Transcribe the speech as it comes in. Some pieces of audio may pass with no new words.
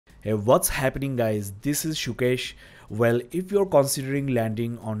Hey, what's happening, guys? This is Sukesh. Well, if you're considering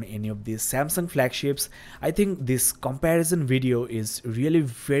landing on any of these Samsung flagships, I think this comparison video is really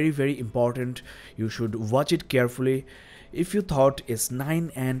very important. You should watch it carefully. If you thought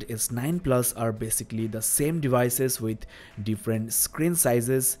S9 and S9 Plus are basically the same devices with different screen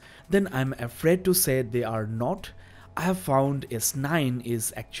sizes, then I'm afraid to say they are not. I have found S9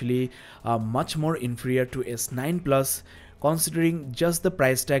 is actually much more inferior to S9 Plus, considering just the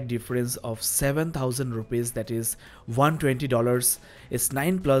price tag difference of 7,000 rupees, that is $120.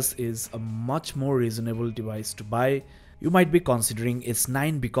 S9 Plus is a much more reasonable device to buy. You might be considering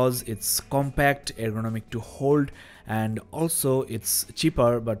S9 because it's compact, ergonomic to hold, and also it's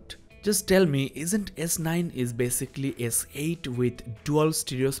cheaper, but just tell me, isn't S9 is basically S8 with dual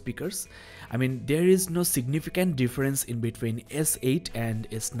stereo speakers? I mean, there is no significant difference in between S8 and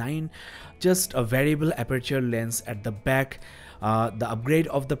S9, just a variable aperture lens at the back. The upgrade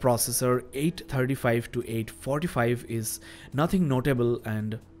of the processor 835 to 845 is nothing notable,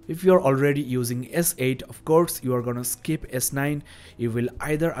 and if you're already using S8, of course you are gonna skip S9. You will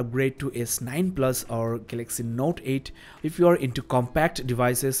either upgrade to S9 Plus or Galaxy Note 8. If you are into compact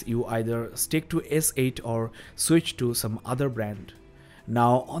devices, you either stick to S8 or switch to some other brand.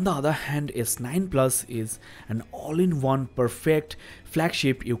 Now, on the other hand, S9 Plus is an all-in-one perfect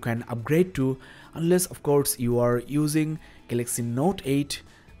flagship you can upgrade to, unless of course you are using Galaxy Note 8.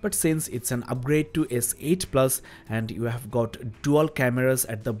 But since it's an upgrade to S8 Plus and you have got dual cameras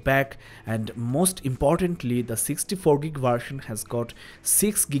at the back, and most importantly the 64GB version has got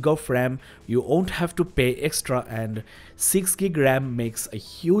 6GB of RAM, you won't have to pay extra, and 6GB RAM makes a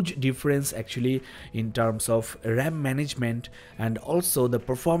huge difference actually in terms of RAM management and also the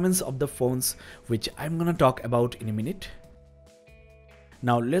performance of the phones, which I'm gonna talk about in a minute.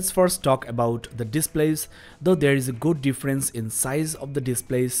 Now let's first talk about the displays. Though there is a good difference in size of the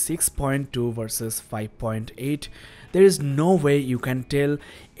displays, 6.2 versus 5.8, there is no way you can tell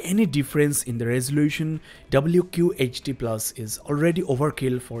any difference in the resolution. WQHD Plus is already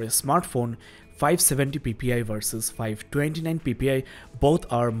overkill for a smartphone. 570 ppi versus 529 ppi,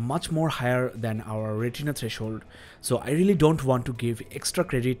 both are much more higher than our retina threshold, so I really don't want to give extra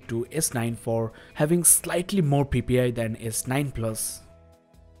credit to S9 for having slightly more ppi than S9 Plus.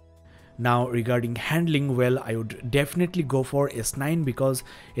 Now regarding handling, well, I would definitely go for S9 because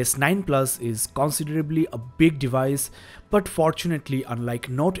S9 Plus is considerably a big device, but fortunately unlike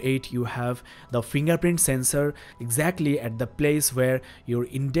Note 8 you have the fingerprint sensor exactly at the place where your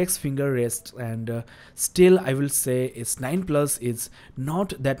index finger rests, and still I will say S9 Plus is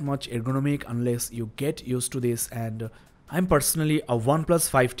not that much ergonomic unless you get used to this, and I'm personally a OnePlus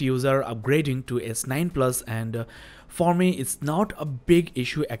 5T user upgrading to S9 Plus, and for me it's not a big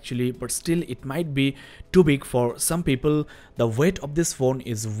issue actually, but still it might be too big for some people. The weight of this phone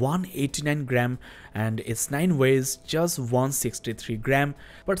is 189 gram and S9 weighs just 163 gram,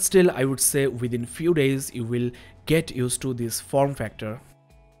 but still I would say within few days you will get used to this form factor.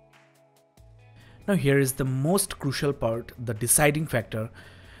 Now here is the most crucial part, the deciding factor.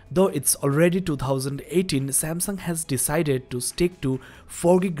 Though it's already 2018, Samsung has decided to stick to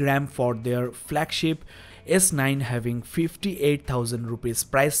 4GB RAM for their flagship, S9 having 58,000 rupees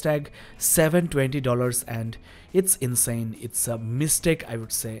price tag, $720, and it's insane. It's a mistake, I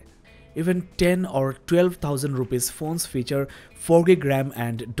would say. Even 10 or 12,000 rupees phones feature 4GB RAM,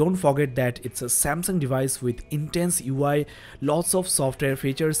 and don't forget that it's a Samsung device with intense UI, lots of software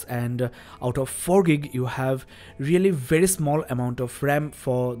features, and out of 4GB you have really very small amount of RAM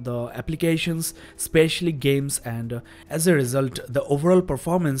for the applications, especially games, and as a result the overall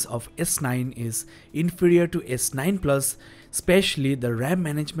performance of S9 is inferior to S9 Plus. Especially the RAM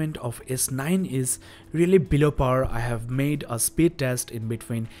management of S9 is really below par. I have made a speed test in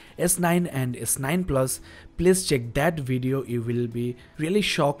between S9 and S9 Plus. Please check that video, you will be really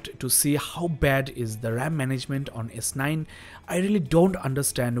shocked to see how bad is the RAM management on S9. I really don't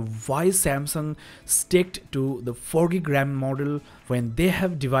understand why Samsung sticked to the 4GB RAM model when they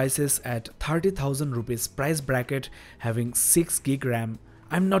have devices at 30,000 rupees price bracket having 6GB RAM.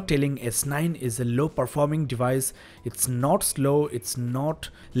 I'm not telling S9 is a low performing device, it's not slow, it's not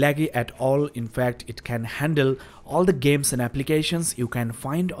laggy at all. In fact, it can handle all the games and applications you can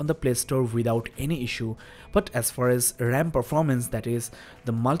find on the Play Store without any issue. But as far as RAM performance, that is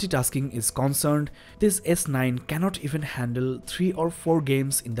the multitasking is concerned, this S9 cannot even handle 3 or 4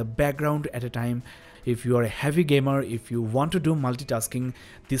 games in the background at a time. If you are a heavy gamer, if you want to do multitasking,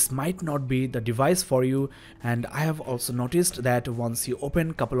 this might not be the device for you. And I have also noticed that once you open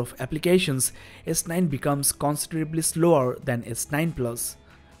a couple of applications, S9 becomes considerably slower than S9 Plus.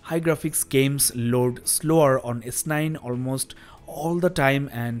 High graphics games load slower on S9, almost all the time,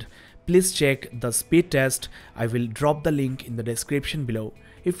 and please check the speed test. I will drop the link in the description below.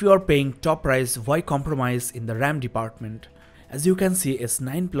 If you are paying top price, why compromise in the RAM department? As you can see,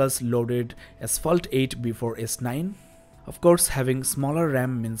 S9 Plus loaded Asphalt 8 before S9. Of course, having smaller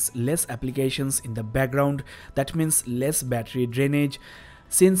RAM means less applications in the background, that means less battery drainage.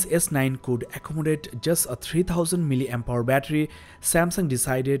 Since S9 could accommodate just a 3000 mAh battery, Samsung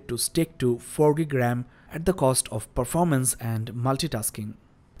decided to stick to 4GB RAM at the cost of performance and multitasking.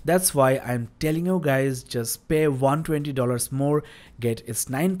 That's why I'm telling you guys, just pay $120 more, get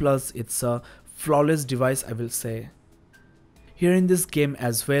S9 Plus. It's a flawless device, I will say. Here in this game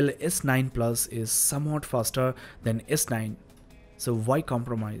as well, S9 Plus is somewhat faster than S9, so why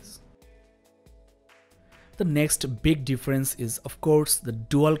compromise? The next big difference is of course the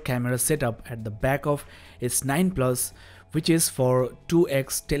dual camera setup at the back of S9 Plus, which is for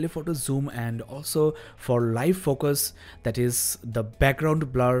 2x telephoto zoom and also for live focus, that is the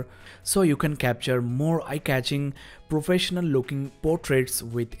background blur, so you can capture more eye-catching professional looking portraits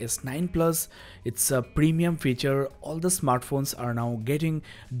with S9 Plus. It's a premium feature. All the smartphones are now getting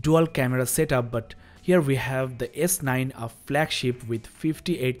dual camera setup, but here we have the S9, a flagship with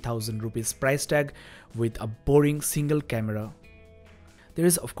 58,000 rupees price tag with a boring single camera. There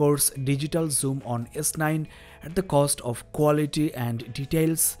is of course digital zoom on S9 at the cost of quality and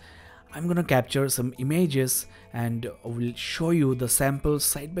details. I'm gonna capture some images and will show you the samples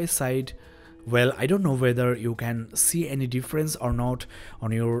side by side. Well, I don't know whether you can see any difference or not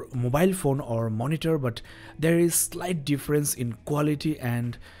on your mobile phone or monitor, but there is slight difference in quality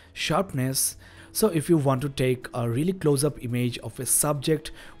and sharpness. So if you want to take a really close-up image of a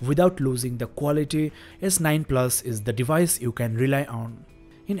subject without losing the quality, S9 Plus is the device you can rely on.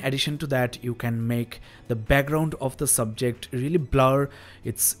 In addition to that, you can make the background of the subject really blur.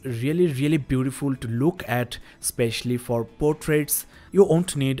 It's really beautiful to look at, especially for portraits. You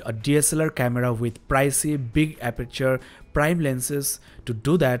won't need a DSLR camera with pricey big aperture prime lenses to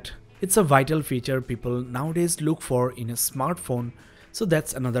do that. It's a vital feature people nowadays look for in a smartphone, so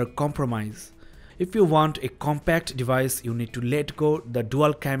that's another compromise. If you want a compact device, you need to let go the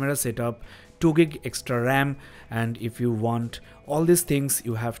dual camera setup, 2GB extra RAM, and if you want all these things,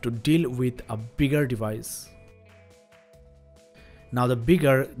 you have to deal with a bigger device. Now the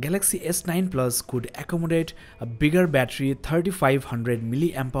bigger Galaxy S9 Plus could accommodate a bigger battery, 3500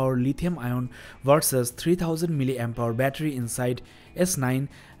 mAh lithium ion versus 3000 mAh battery inside S9,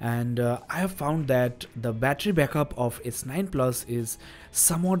 and I have found that the battery backup of S9 Plus is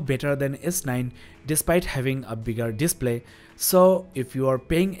somewhat better than S9 despite having a bigger display. So if you are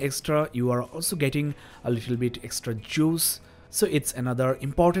paying extra, you are also getting a little bit extra juice, so it's another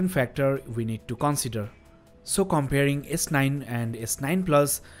important factor we need to consider. So comparing S9 and S9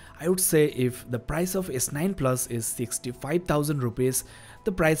 Plus, I would say if the price of S9 Plus is 65,000 rupees,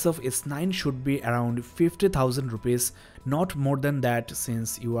 the price of S9 should be around 50,000 rupees, not more than that,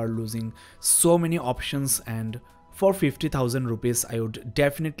 since you are losing so many options, and for 50,000 rupees I would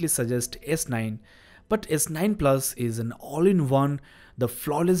definitely suggest S9. But S9 Plus is an all-in-one, the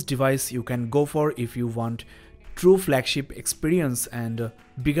flawless device you can go for if you want true flagship experience, and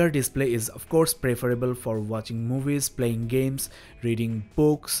bigger display is of course preferable for watching movies, playing games, reading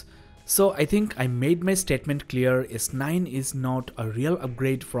books. So I think I made my statement clear. S9 is not a real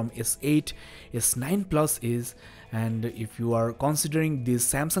upgrade from S8, S9 Plus is, and if you are considering these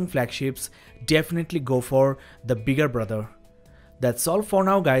Samsung flagships, definitely go for the bigger brother. That's all for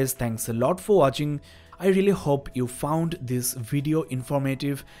now guys, thanks a lot for watching. I really hope you found this video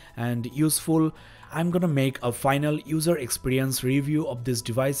informative and useful. I'm gonna make a final user experience review of these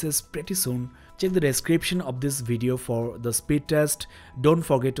devices pretty soon. Check the description of this video for the speed test. Don't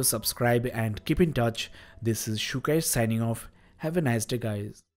forget to subscribe and keep in touch. This is Sukesh signing off. Have a nice day guys.